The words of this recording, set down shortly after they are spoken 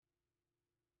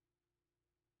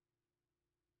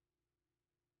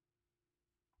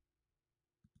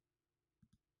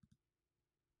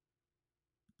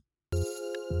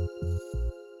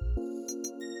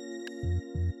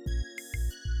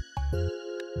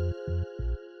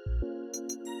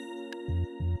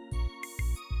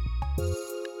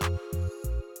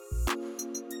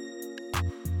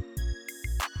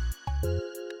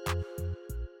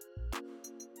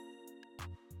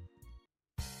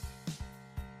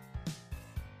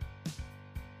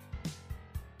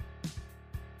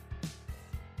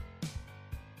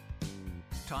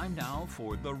Time now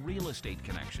for The Real Estate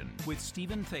Connection with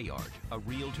Stephen Theard, a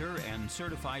realtor and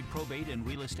certified probate and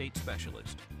real estate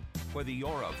specialist. Whether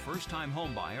you're a first-time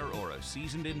homebuyer or a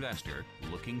seasoned investor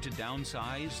looking to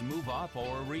downsize, move up,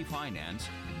 or refinance,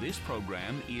 this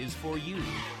program is for you.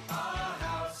 Our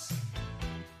house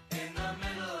in the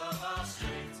middle of our street.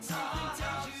 Something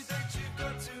tells you that you've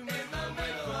got to meet in the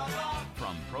middle of our...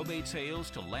 From probate sales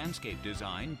to landscape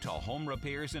design to home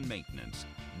repairs and maintenance,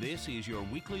 this is your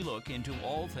weekly look into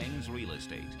all things real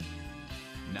estate.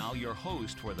 Now your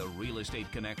host for The Real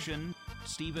Estate Connection,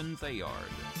 Stephen Theard.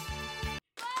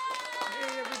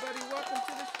 Hey everybody, welcome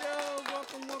to the show.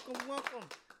 Welcome.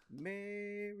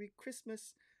 Merry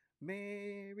Christmas.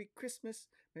 Merry Christmas.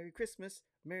 Merry Christmas.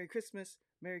 Merry Christmas.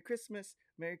 Merry Christmas.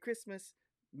 Merry Christmas.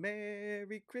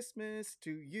 Merry Christmas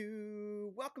to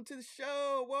you. Welcome to the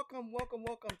show. Welcome.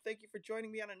 Thank you for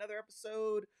joining me on another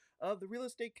episode of The Real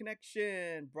Estate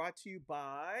Connection, brought to you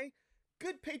by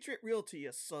Good Patriot Realty.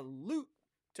 A salute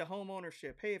to home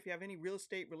ownership. Hey, if you have any real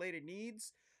estate related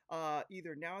needs,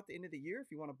 either now at the end of the year, if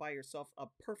you want to buy yourself a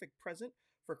perfect present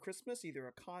for Christmas, either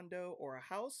a condo or a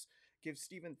house, give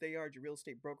Stephen Theard, your real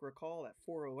estate broker, a call at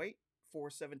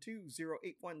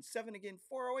 408-472-0817. Again,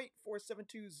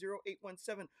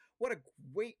 408-472-0817. What a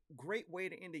great way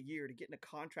to end a year, to get in a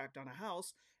contract on a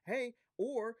house. Hey,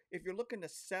 or if you're looking to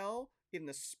sell in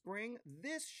the spring,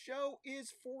 this show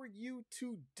is for you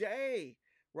today,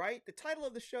 right? The title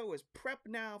of the show is Prep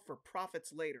Now for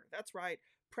Profits Later. That's right.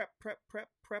 Prep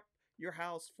your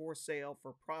house for sale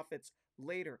for profits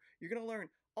later. You're going to learn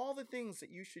all the things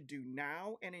that you should do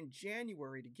now and in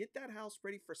January to get that house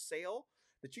ready for sale,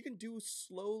 that you can do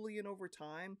slowly and over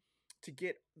time to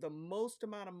get the most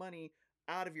amount of money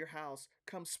out of your house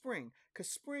come spring. Because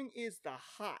spring is the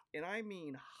hot, and I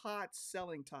mean hot,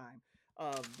 selling time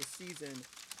of the season.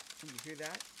 Can you hear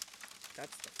that?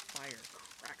 That's the fire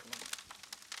crackling.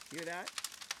 Hear that?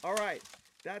 All right.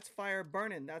 That's fire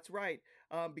burning. That's right.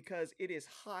 Because it is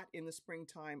hot in the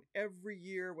springtime every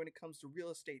year when it comes to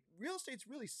real estate. Real estate's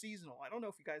really seasonal. I don't know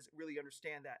if you guys really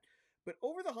understand that. But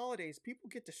over the holidays, people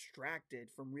get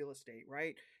distracted from real estate,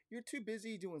 right? You're too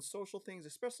busy doing social things,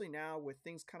 especially now with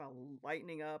things kind of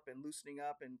lightening up and loosening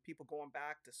up and people going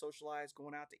back to socialize,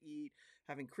 going out to eat,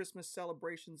 having Christmas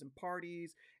celebrations and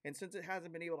parties. And since it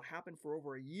hasn't been able to happen for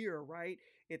over a year, right?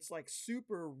 It's like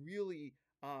really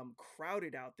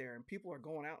crowded out there, and people are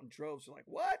going out in droves. They're like,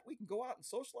 what? We can go out and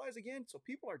socialize again? So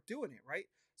people are doing it, right?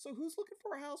 So who's looking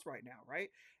for a house right now,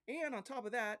 right? And on top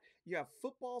of that, you have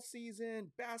football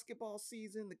season, basketball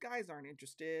season. The guys aren't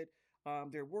interested.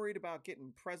 They're worried about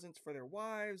getting presents for their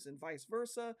wives and vice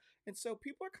versa. And so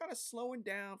people are kind of slowing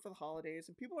down for the holidays,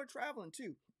 and people are traveling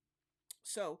too.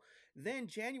 So then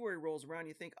January rolls around,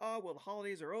 you think, oh, well, the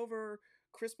holidays are over,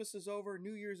 Christmas is over,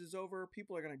 New Year's is over,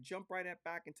 people are going to jump right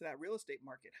back into that real estate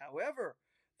market. However,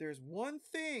 there's one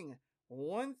thing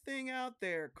out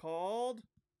there called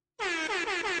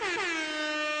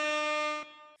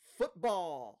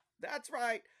football. That's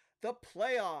right, the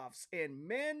playoffs. And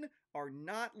men are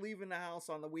not leaving the house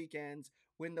on the weekends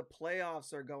when the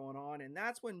playoffs are going on. And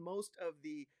that's when most of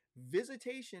the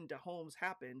visitation to homes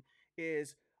happen,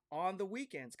 is on the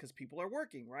weekends, because people are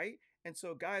working, right? And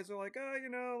so guys are like,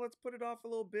 oh, let's put it off a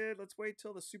little bit. Let's wait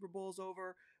till the Super Bowl's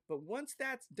over. But once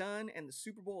that's done and the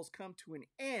Super Bowl's come to an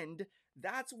end,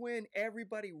 that's when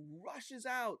everybody rushes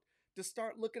out to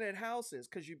start looking at houses,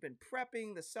 because you've been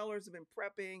prepping. The sellers have been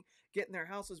prepping, getting their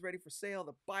houses ready for sale.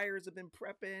 The buyers have been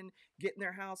prepping, getting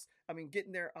their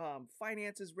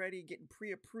finances ready, getting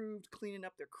pre-approved, cleaning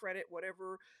up their credit,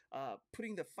 whatever,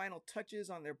 putting the final touches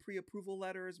on their pre-approval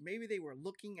letters. Maybe they were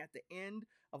looking at the end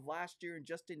of last year and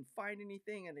just didn't find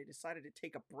anything, and they decided to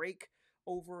take a break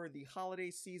over the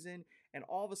holiday season, and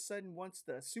all of a sudden, once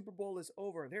the Super Bowl is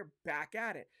over, they're back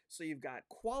at it. So you've got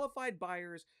qualified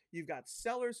buyers, you've got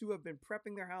sellers who have been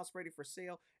prepping their house ready for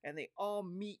sale, and they all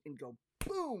meet and go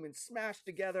boom and smash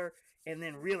together, and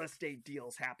then real estate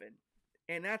deals happen.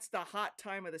 And that's the hot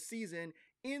time of the season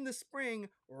in the spring,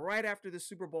 right after the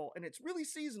Super Bowl. And it's really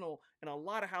seasonal, and a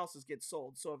lot of houses get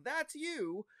sold. So if that's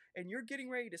you and you're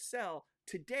getting ready to sell,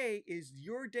 today is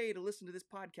your day to listen to this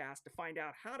podcast to find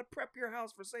out how to prep your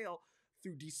house for sale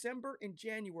through December and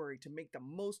January to make the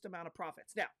most amount of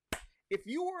profits. Now, if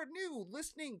you are new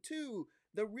listening to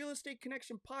the Real Estate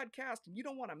Connection podcast and you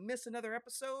don't want to miss another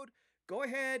episode, go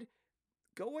ahead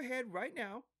right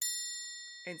now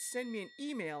and send me an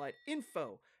email at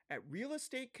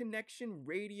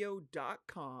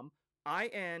info@realestateconnectionradio.com,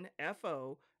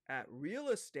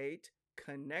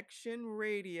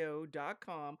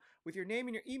 info@realestateconnectionradio.com with your name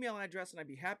and your email address, and I'd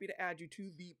be happy to add you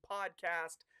to the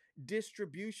podcast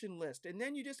distribution list. And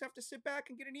then you just have to sit back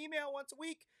and get an email once a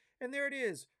week And there it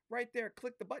is, right there.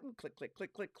 Click the button, click, click,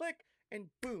 click, click, click, and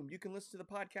boom, you can listen to the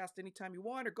podcast anytime you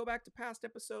want, or go back to past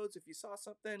episodes if you saw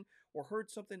something or heard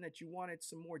something that you wanted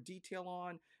some more detail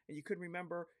on and you couldn't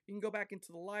remember. You can go back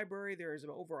into the library. There's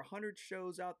over 100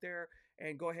 shows out there,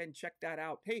 and go ahead and check that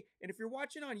out. Hey, and if you're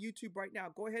watching on YouTube right now,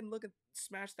 go ahead and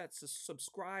smash that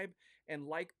subscribe and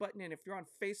like button. And if you're on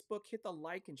Facebook, hit the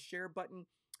like and share button.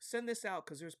 Send this out,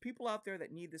 because there's people out there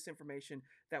that need this information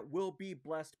that will be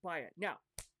blessed by it. Now,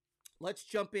 let's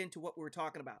jump into what we were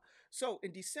talking about. So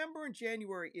in December and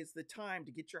January is the time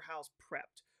to get your house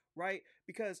prepped, right?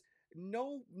 Because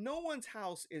no one's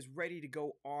house is ready to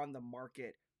go on the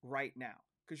market right now,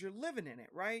 because you're living in it,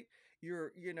 right?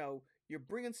 You're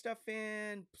bringing stuff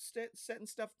in, setting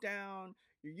stuff down,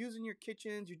 you're using your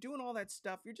kitchens, you're doing all that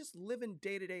stuff. You're just living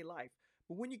day-to-day life.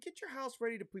 But when you get your house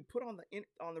ready to be put on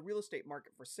the real estate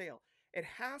market for sale, it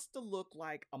has to look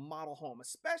like a model home,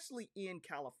 especially in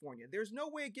California. There's no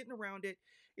way of getting around it.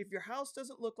 If your house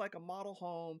doesn't look like a model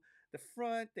home, the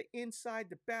front, the inside,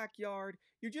 the backyard,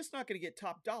 you're just not going to get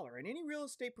top dollar. And any real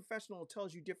estate professional who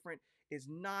tells you different is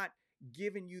not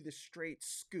giving you the straight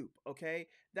scoop, okay?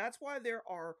 That's why there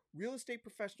are real estate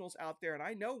professionals out there, and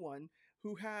I know one,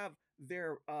 who have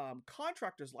their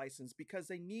contractor's license because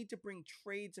they need to bring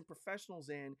trades and professionals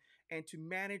in and to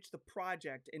manage the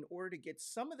project in order to get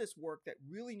some of this work that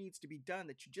really needs to be done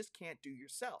that you just can't do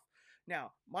yourself.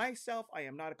 Now, myself, I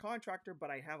am not a contractor, but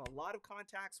I have a lot of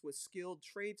contacts with skilled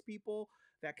tradespeople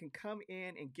that can come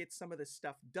in and get some of this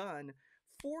stuff done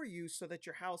for you so that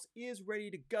your house is ready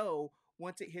to go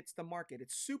once it hits the market.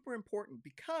 It's super important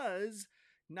because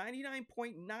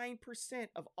 99.9%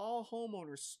 of all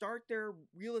homeowners start their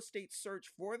real estate search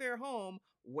for their home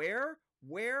where?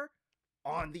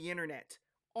 On the internet.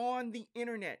 On the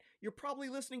internet. You're probably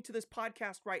listening to this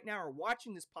podcast right now or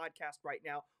watching this podcast right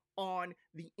now on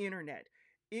the internet.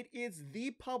 It is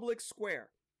the public square.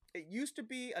 It used to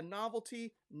be a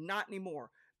novelty, not anymore.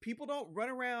 People don't run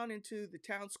around into the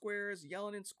town squares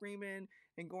yelling and screaming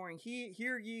and going,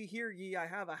 hear ye, I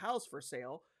have a house for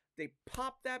sale. They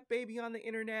pop that baby on the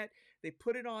internet. They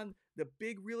put it on the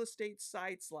big real estate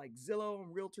sites like Zillow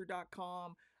and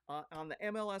Realtor.com, on the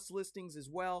MLS listings as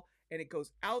well. And it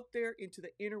goes out there into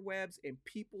the interwebs and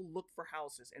people look for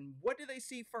houses. And what do they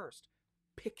see first?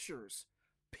 Pictures.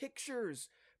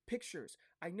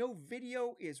 I know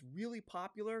video is really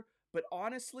popular, but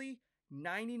honestly,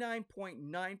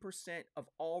 99.9% of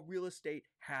all real estate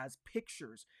has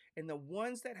pictures. And the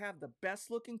ones that have the best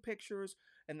looking pictures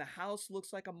and the house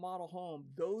looks like a model home,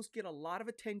 those get a lot of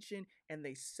attention and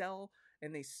they sell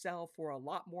for a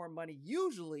lot more money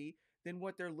usually than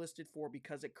what they're listed for,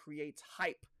 because it creates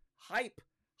hype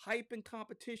and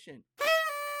competition.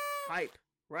 Hype,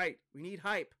 right? We need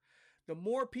hype. The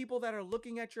more people that are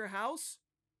looking at your house,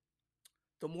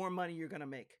 the more money you're going to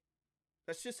make.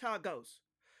 That's just how it goes.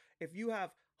 If you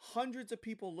have hundreds of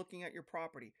people looking at your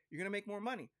property, you're going to make more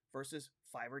money versus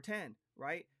 5 or 10,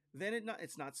 right? Then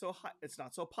it's not so hot, it's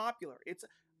not so popular. It's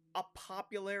a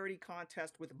popularity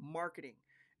contest with marketing.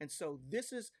 And so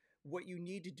this is what you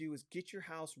need to do, is get your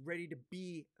house ready to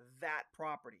be that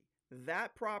property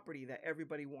that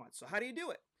everybody wants. So how do you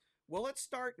do it? Well, let's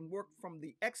start and work from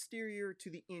the exterior to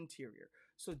the interior.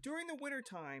 So during the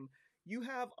wintertime, you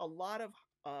have a lot of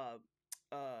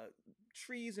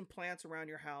trees and plants around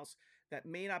your house that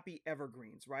may not be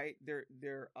evergreens, right?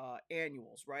 They're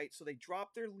annuals, right? So they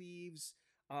drop their leaves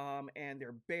and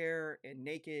they're bare and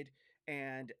naked.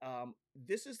 And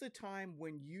this is the time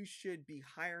when you should be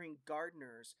hiring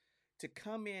gardeners to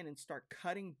come in and start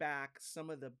cutting back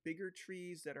some of the bigger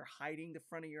trees that are hiding the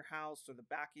front of your house or the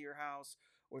back of your house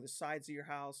or the sides of your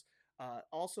house.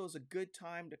 Also is a good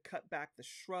time to cut back the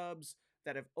shrubs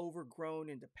that have overgrown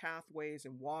into pathways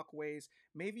and walkways.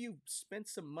 Maybe you spent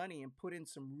some money and put in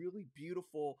some really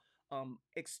beautiful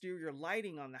exterior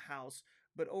lighting on the house,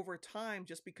 but over time,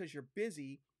 just because you're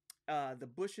busy, the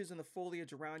bushes and the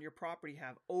foliage around your property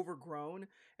have overgrown,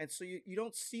 and so you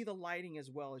don't see the lighting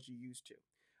as well as you used to.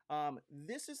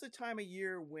 This is the time of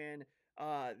year when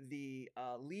the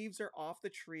leaves are off the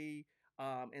tree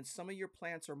and some of your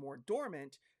plants are more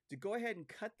dormant, to go ahead and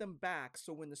cut them back,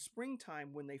 so when the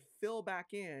springtime, when they fill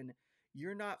back in,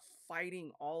 you're not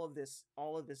fighting all of this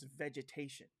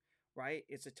vegetation, right?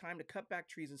 It's a time to cut back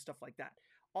trees and stuff like that.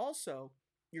 Also,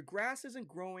 your grass isn't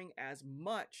growing as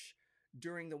much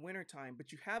during the wintertime,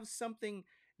 but you have something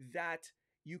that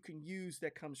you can use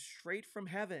that comes straight from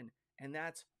heaven, and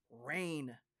that's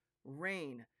rain.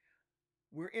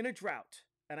 We're in a drought,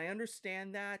 and I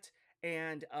understand that.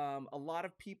 And a lot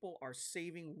of people are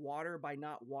saving water by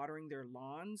not watering their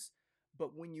lawns.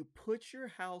 But when you put your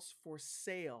house for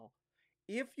sale,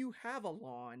 if you have a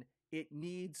lawn, it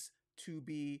needs to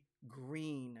be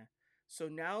green. So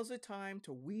now's the time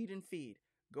to weed and feed.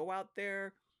 Go out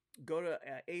there, go to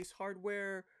Ace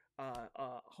Hardware,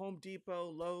 Home Depot,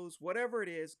 Lowe's, whatever it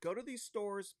is. Go to these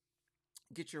stores,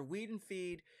 get your weed and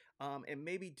feed, and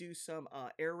maybe do some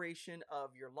aeration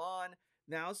of your lawn.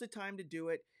 Now's the time to do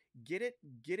it. Get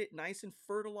it nice and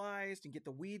fertilized, and get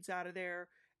the weeds out of there.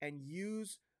 And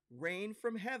use rain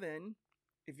from heaven.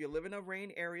 If you live in a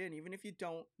rain area, and even if you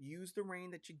don't, use the rain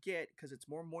that you get, because it's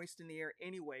more moist in the air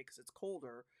anyway, because it's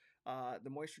colder. The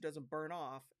moisture doesn't burn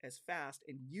off as fast.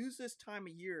 And use this time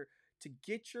of year to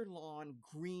get your lawn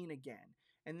green again.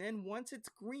 And then once it's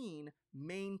green,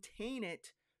 maintain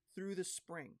it through the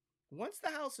spring. Once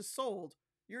the house is sold,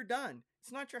 you're done.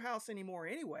 It's not your house anymore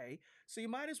anyway, so you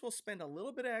might as well spend a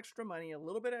little bit of extra money, a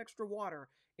little bit of extra water,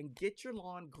 and get your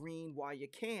lawn green while you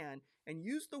can, and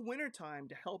use the winter time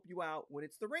to help you out when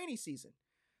it's the rainy season.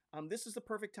 This is the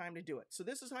perfect time to do it. So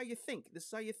this is how you think. This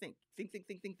is how you think.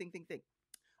 Think.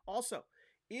 Also,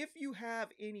 if you have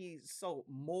any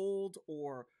mold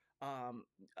or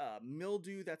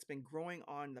mildew that's been growing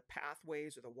on the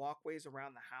pathways or the walkways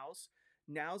around the house,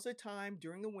 now's the time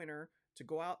during the winter to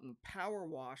go out and power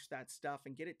wash that stuff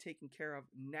and get it taken care of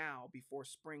now before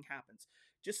spring happens.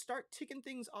 Just start ticking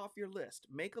things off your list.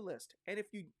 Make a list. And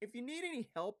if you need any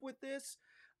help with this,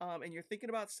 and you're thinking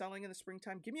about selling in the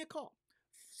springtime, give me a call.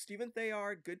 Stephen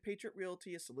Thayard, Good Patriot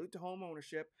Realty, a salute to home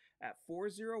ownership, at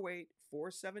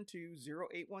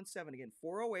 408-472-0817. Again,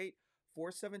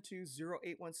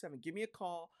 408-472-0817. Give me a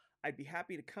call. I'd be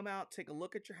happy to come out, take a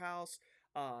look at your house,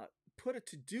 put a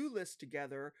to-do list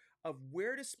together of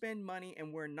where to spend money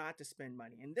and where not to spend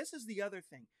money. And this is the other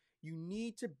thing. You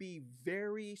need to be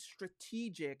very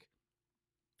strategic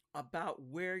about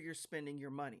where you're spending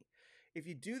your money. If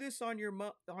you do this on your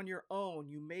own,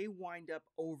 you may wind up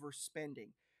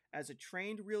overspending. As a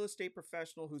trained real estate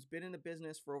professional who's been in the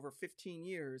business for over 15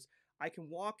 years, I can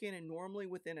walk in and normally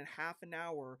within a half an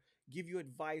hour give you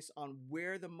advice on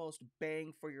where the most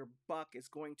bang for your buck is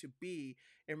going to be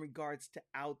in regards to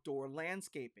outdoor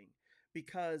landscaping.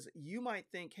 Because you might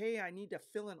think, hey, I need to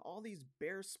fill in all these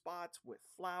bare spots with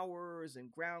flowers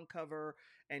and ground cover,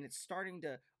 and it's starting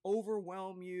to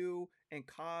overwhelm you and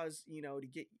cause, to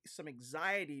get some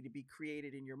anxiety to be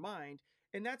created in your mind.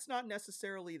 And that's not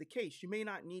necessarily the case. You may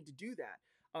not need to do that.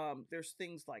 There's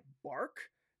things like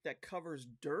bark that covers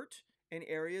dirt in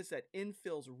areas that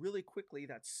infills really quickly.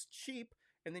 That's cheap.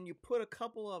 And then you put a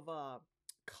couple of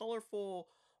colorful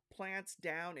plants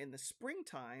down in the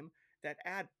springtime that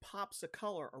add pops of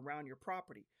color around your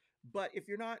property. But if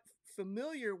you're not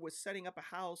familiar with setting up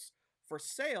a house for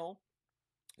sale,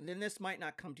 then this might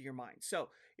not come to your mind. So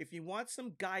if you want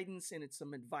some guidance and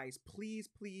some advice, please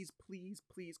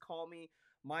call me.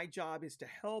 My job is to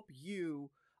help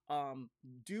you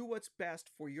do what's best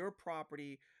for your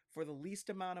property for the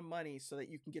least amount of money so that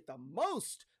you can get the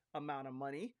most amount of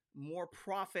money, more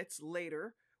profits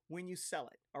later when you sell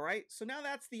it. All right. So now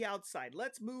that's the outside.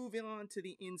 Let's move in on to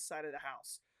the inside of the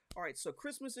house. All right. So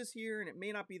Christmas is here and it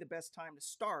may not be the best time to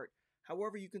start.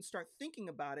 However, you can start thinking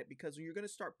about it, because when you're going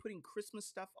to start putting Christmas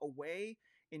stuff away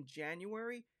in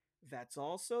January, that's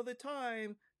also the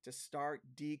time to start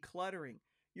decluttering.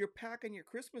 You're packing your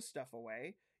Christmas stuff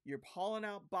away. You're hauling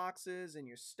out boxes and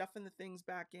you're stuffing the things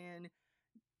back in.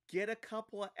 Get a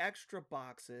couple of extra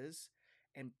boxes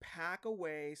and pack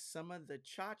away some of the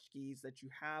tchotchkes that you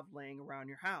have laying around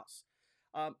your house.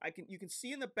 You can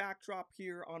see in the backdrop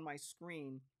here on my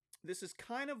screen, this is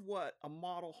kind of what a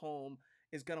model home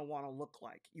is going to want to look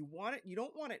like. You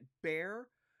don't want it bare,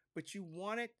 but you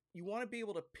want to be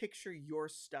able to picture your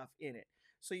stuff in it.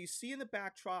 So you see in the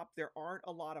backdrop, there aren't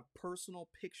a lot of personal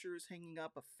pictures hanging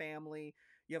up of family.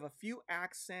 You have a few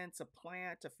accents, a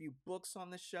plant, a few books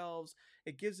on the shelves.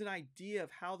 It gives an idea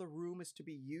of how the room is to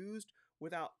be used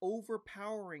without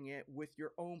overpowering it with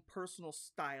your own personal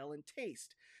style and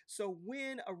taste. So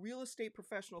when a real estate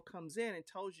professional comes in and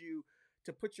tells you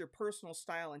to put your personal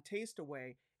style and taste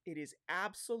away, it is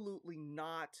absolutely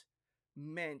not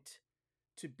meant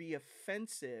to be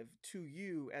offensive to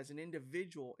you as an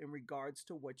individual in regards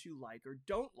to what you like or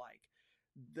don't like.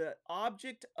 The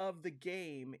object of the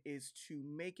game is to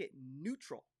make it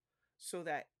neutral so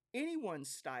that anyone's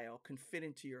style can fit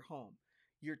into your home.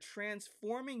 You're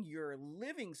transforming your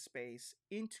living space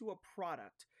into a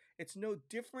product. It's no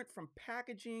different from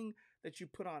packaging that you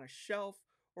put on a shelf,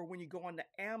 or when you go on to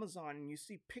Amazon and you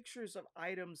see pictures of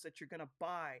items that you're going to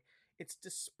buy. It's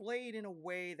displayed in a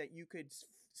way that you could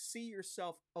see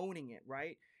yourself owning it,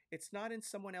 right? It's not in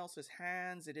someone else's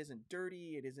hands. It isn't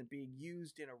dirty. It isn't being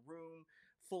used in a room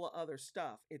full of other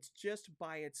stuff. It's just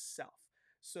by itself.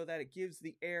 so that it gives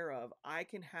the air of I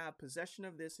can have possession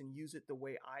of this and use it the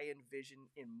way I envision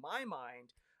in my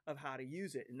mind of how to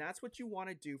use it. And that's what you want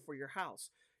to do for your house.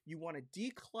 You want to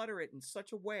declutter it in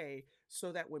such a way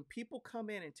so that when people come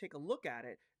in and take a look at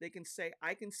it, they can say,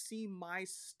 I can see my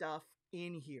stuff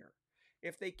in here.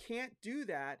 If they can't do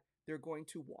that, they're going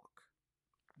to walk.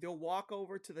 They'll walk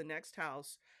over to the next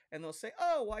house and they'll say,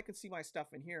 oh, well, I can see my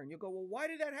stuff in here. And you'll go, well, why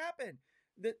did that happen?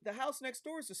 The house next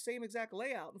door is the same exact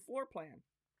layout and floor plan.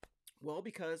 Well,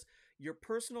 because your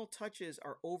personal touches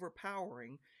are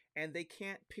overpowering and they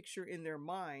can't picture in their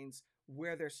minds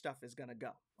where their stuff is going to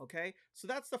go. Okay, so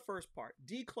that's the first part.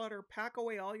 Declutter, pack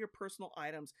away all your personal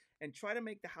items, and try to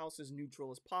make the house as neutral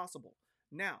as possible.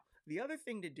 Now, the other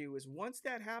thing to do is once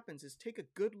that happens is take a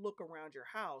good look around your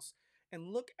house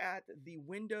and look at the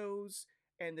windows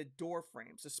and the door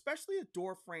frames, especially the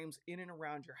door frames in and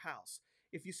around your house.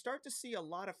 If you start to see a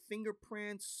lot of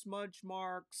fingerprints, smudge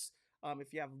marks,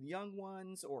 if you have young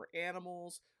ones or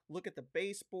animals, look at the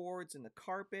baseboards and the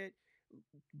carpet.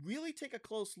 Really take a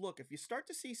close look. If you start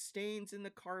to see stains in the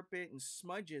carpet and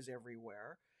smudges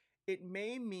everywhere, it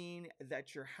may mean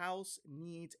that your house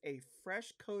needs a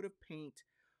fresh coat of paint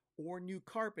or new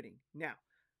carpeting. Now,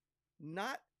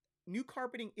 not new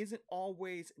carpeting isn't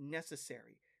always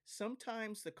necessary.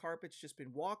 Sometimes the carpet's just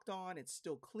been walked on, it's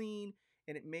still clean,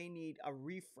 and it may need a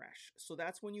refresh. So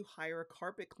that's when you hire a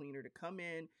carpet cleaner to come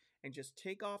in and just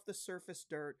take off the surface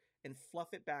dirt and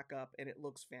fluff it back up, and it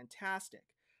looks fantastic.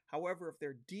 However, if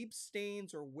there are deep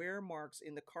stains or wear marks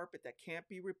in the carpet that can't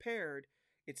be repaired,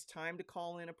 it's time to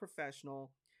call in a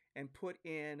professional and put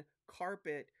in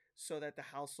carpet so that the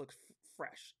house looks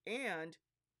fresh. And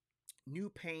new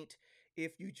paint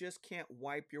if you just can't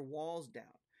wipe your walls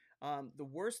down. The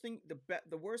worst thing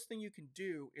you can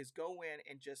do is go in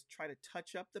and just try to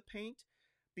touch up the paint,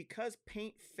 because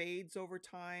paint fades over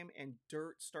time and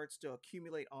dirt starts to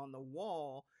accumulate on the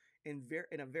wall in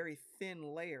a very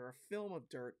thin layer, a film of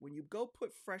dirt. When you go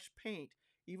put fresh paint,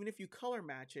 even if you color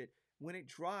match it, when it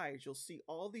dries, you'll see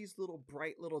all these little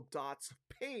bright little dots of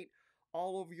paint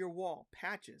all over your wall,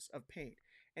 patches of paint.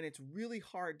 And it's really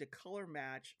hard to color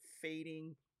match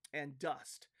fading and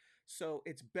dust. So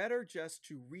it's better just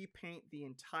to repaint the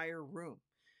entire room.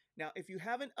 Now, if you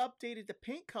haven't updated the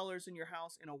paint colors in your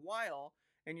house in a while,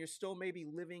 and you're still maybe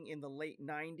living in the late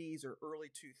 90s or early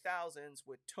 2000s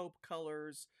with taupe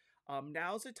colors,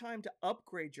 now's the time to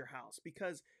upgrade your house,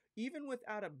 because even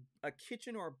without a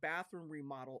kitchen or a bathroom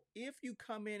remodel, if you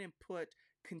come in and put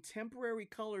contemporary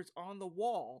colors on the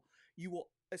wall, you will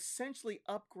essentially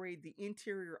upgrade the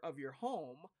interior of your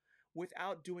home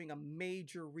without doing a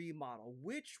major remodel,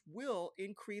 which will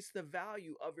increase the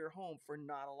value of your home for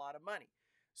not a lot of money.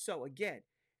 So again,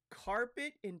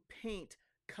 carpet and paint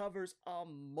covers a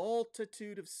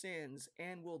multitude of sins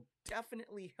and will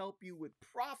definitely help you with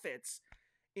profits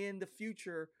in the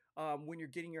future when you're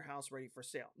getting your house ready for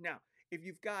sale. Now, if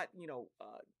you've got,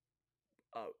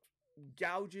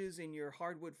 gouges in your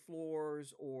hardwood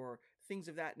floors or things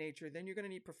of that nature, then you're going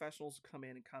to need professionals to come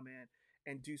in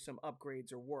and do some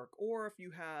upgrades or work. Or if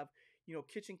you have,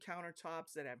 kitchen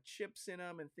countertops that have chips in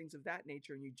them and things of that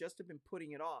nature, and you just have been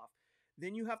putting it off,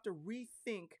 then you have to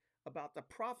rethink about the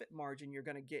profit margin you're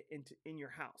going to get in your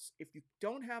house. If you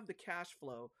don't have the cash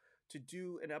flow to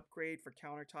do an upgrade for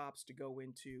countertops to go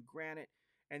into granite,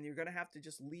 and you're going to have to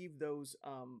just leave those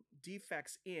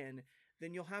defects in,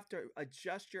 then you'll have to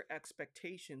adjust your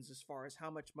expectations as far as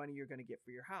how much money you're going to get for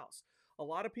your house. A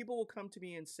lot of people will come to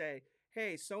me and say,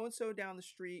 hey, so-and-so down the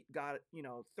street got,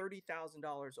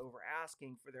 $30,000 over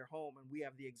asking for their home, and we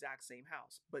have the exact same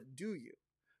house. But do you,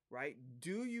 right?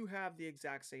 Do you have the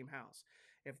exact same house?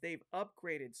 If they've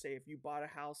upgraded, say if you bought a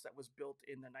house that was built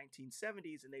in the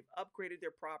 1970s and they've upgraded their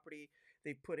property,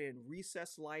 they've put in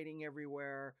recessed lighting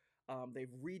everywhere,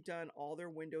 they've redone all their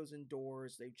windows and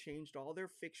doors, they've changed all their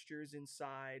fixtures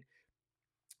inside,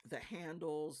 the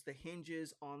handles, the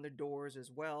hinges on the doors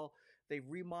as well. They've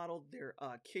remodeled their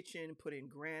kitchen, put in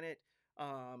granite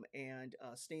and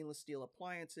stainless steel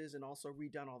appliances, and also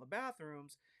redone all the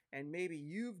bathrooms. And maybe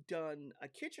you've done a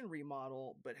kitchen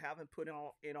remodel but haven't put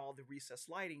in all the recessed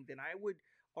lighting, then I would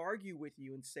argue with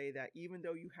you and say that even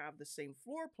though you have the same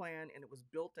floor plan and it was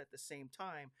built at the same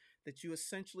time, that you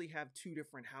essentially have two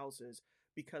different houses,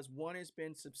 because one has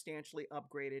been substantially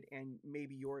upgraded and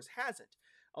maybe yours hasn't.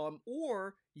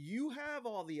 Or you have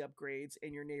all the upgrades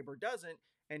and your neighbor doesn't,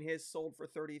 and his sold for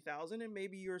 $30,000 and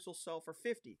maybe yours will sell for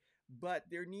 $50,000. But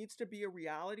there needs to be a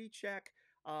reality check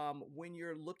when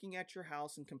you're looking at your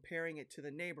house and comparing it to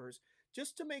the neighbors,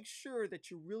 just to make sure that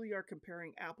you really are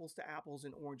comparing apples to apples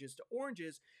and oranges to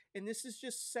oranges. And this is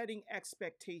just setting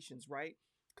expectations, right?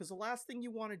 Because the last thing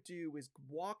you want to do is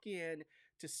walk in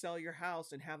to sell your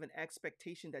house and have an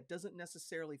expectation that doesn't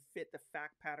necessarily fit the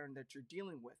fact pattern that you're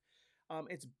dealing with.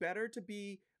 It's better to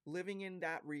be living in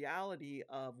that reality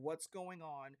of what's going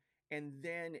on and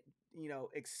then,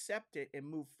 accept it and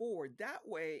move forward. That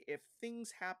way, if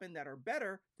things happen that are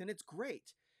better, then it's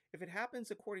great. If it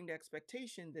happens according to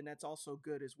expectation, then that's also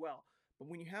good as well. But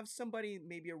when you have somebody,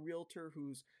 maybe a realtor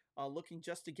who's looking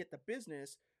just to get the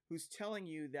business, who's telling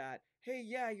you that, hey,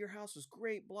 yeah, your house is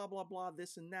great, blah, blah, blah,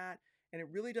 this and that, and it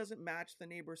really doesn't match the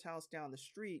neighbor's house down the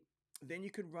street, then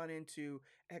you could run into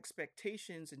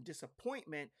expectations and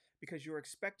disappointment because you're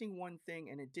expecting one thing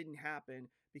and it didn't happen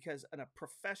because a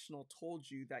professional told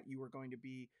you that you were going to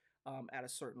be at a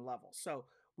certain level. So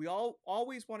we all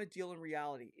always want to deal in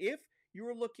reality. If you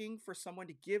are looking for someone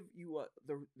to give you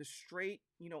the straight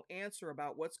answer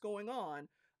about what's going on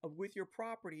with your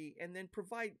property and then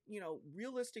provide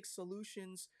realistic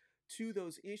solutions to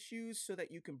those issues so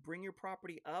that you can bring your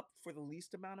property up for the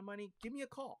least amount of money, give me a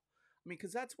call. I mean,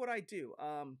 because that's what I do.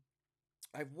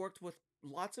 I've worked with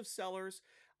lots of sellers,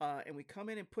 and we come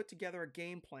in and put together a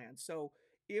game plan. So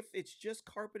if it's just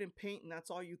carpet and paint and that's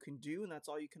all you can do and that's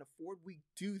all you can afford, we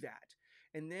do that.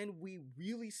 And then we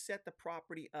really set the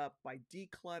property up by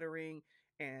decluttering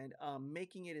and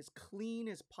making it as clean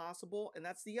as possible. And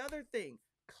that's the other thing.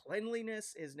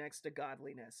 Cleanliness is next to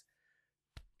godliness.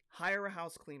 Hire a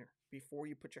house cleaner before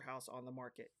you put your house on the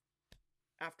market.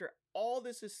 After all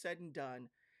this is said and done,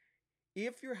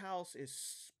 if your house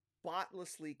is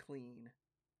spotlessly clean,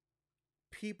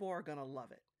 people are going to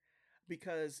love it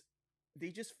because they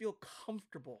just feel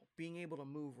comfortable being able to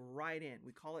move right in.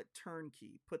 We call it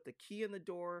turnkey. Put the key in the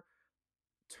door,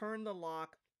 turn the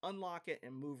lock, unlock it,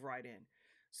 and move right in.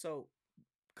 So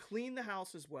clean the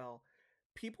house as well.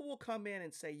 People will come in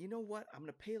and say, you know what? I'm going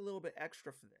to pay a little bit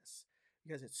extra for this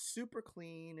because it's super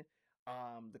clean.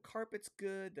 The carpet's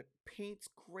good. The paint's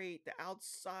great. The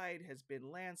outside has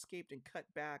been landscaped and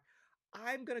cut back.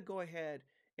 I'm going to go ahead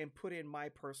and put in my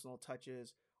personal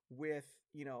touches with,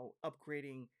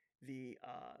 upgrading the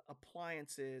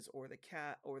appliances or the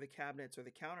cabinets or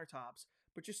the countertops,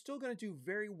 but you're still going to do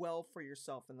very well for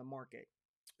yourself in the market.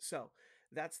 So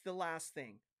that's the last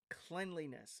thing.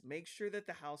 Cleanliness. Make sure that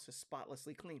the house is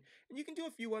spotlessly clean. And you can do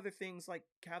a few other things like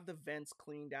have the vents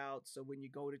cleaned out so when you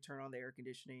go to turn on the air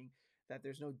conditioning that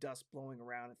there's no dust blowing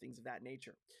around and things of that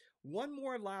nature. One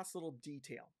more last little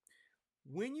detail.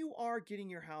 When you are getting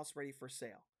your house ready for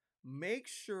sale, make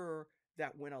sure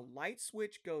that when a light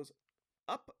switch goes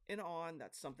up and on,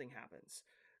 that something happens.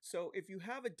 So if you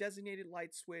have a designated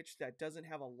light switch that doesn't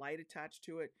have a light attached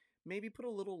to it, maybe put a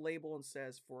little label and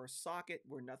says for a socket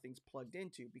where nothing's plugged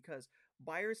into, because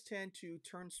buyers tend to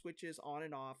turn switches on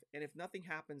and off, and if nothing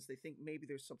happens, they think maybe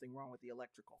there's something wrong with the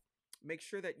electrical. Make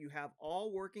sure that you have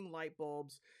all working light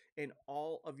bulbs in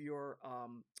all of your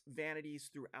vanities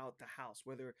throughout the house,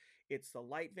 whether it's the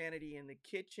light vanity in the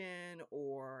kitchen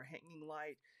or hanging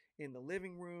light in the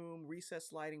living room,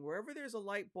 recessed lighting, wherever there's a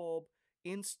light bulb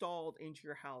installed into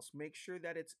your house. Make sure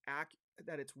that it's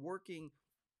working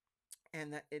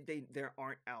and that there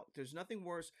aren't out. There's nothing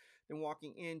worse than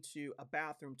walking into a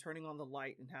bathroom, turning on the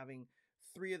light, and having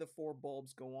 3 of the 4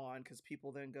 bulbs go on because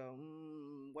people then go,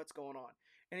 what's going on?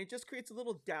 And it just creates a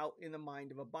little doubt in the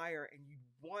mind of a buyer, and you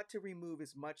want to remove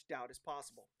as much doubt as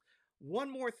possible. One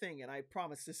more thing, and I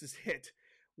promise this is it.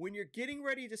 When you're getting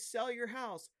ready to sell your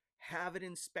house, have it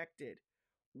inspected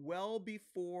well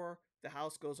before the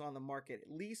house goes on the market,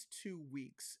 at least 2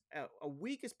 weeks. A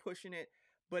week is pushing it,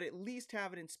 but at least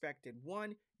have it inspected.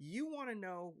 One, you want to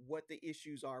know what the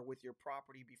issues are with your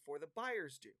property before the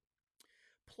buyers do.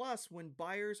 Plus, when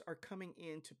buyers are coming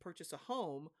in to purchase a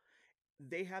home,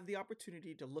 they have the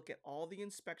opportunity to look at all the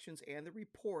inspections and the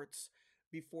reports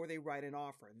before they write an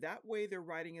offer. That way, they're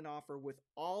writing an offer with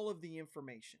all of the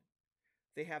information.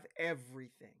 They have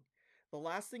everything. The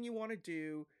last thing you want to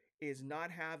do is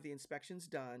not have the inspections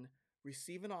done,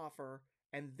 receive an offer,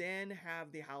 and then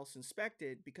have the house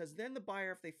inspected, because then the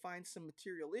buyer, if they find some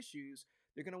material issues,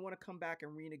 they're going to want to come back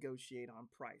and renegotiate on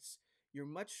price. You're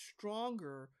much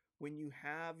stronger when you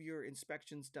have your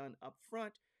inspections done up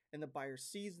front and the buyer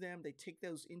sees them. They take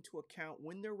those into account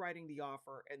when they're writing the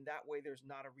offer, and that way there's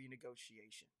not a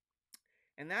renegotiation.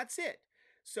 And that's it.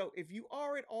 So if you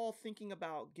are at all thinking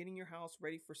about getting your house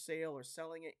ready for sale or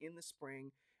selling it in the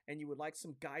spring, and you would like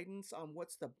some guidance on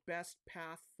what's the best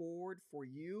path forward for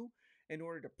you in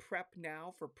order to prep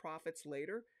now for profits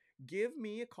later, give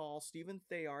me a call, Stephen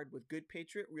Thayard with Good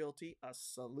Patriot Realty, a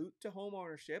salute to home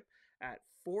ownership, at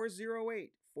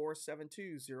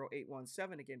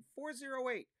 408-472-0817. Again,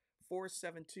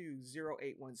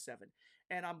 408-472-0817.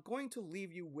 And I'm going to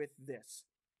leave you with this.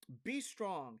 Be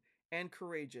strong and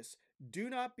courageous. Do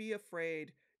not be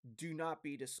afraid. Do not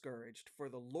be discouraged, for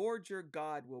the Lord your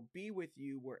God will be with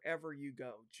you wherever you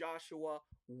go. Joshua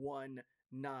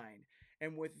 1:9.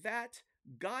 And with that,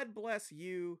 God bless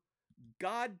you.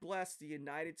 God bless the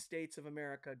United States of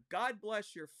America. God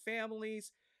bless your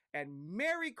families. And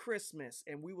Merry Christmas.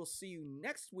 And we will see you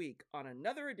next week on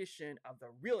another edition of The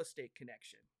Real Estate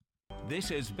Connection. This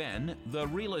has been The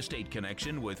Real Estate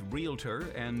Connection with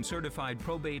Realtor and Certified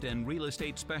Probate and Real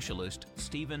Estate Specialist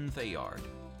Stephen Thayard.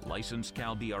 Licensed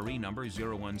Cal BRE number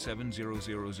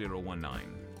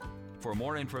 0170019. For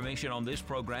more information on this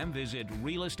program, visit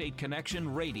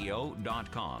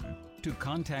realestateconnectionradio.com. To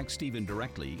contact Stephen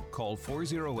directly, call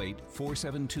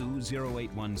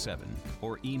 408-472-0817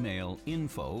 or email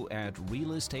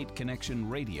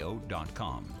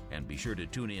info@realestateconnectionradio.com. And be sure to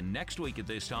tune in next week at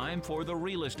this time for The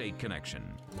Real Estate Connection.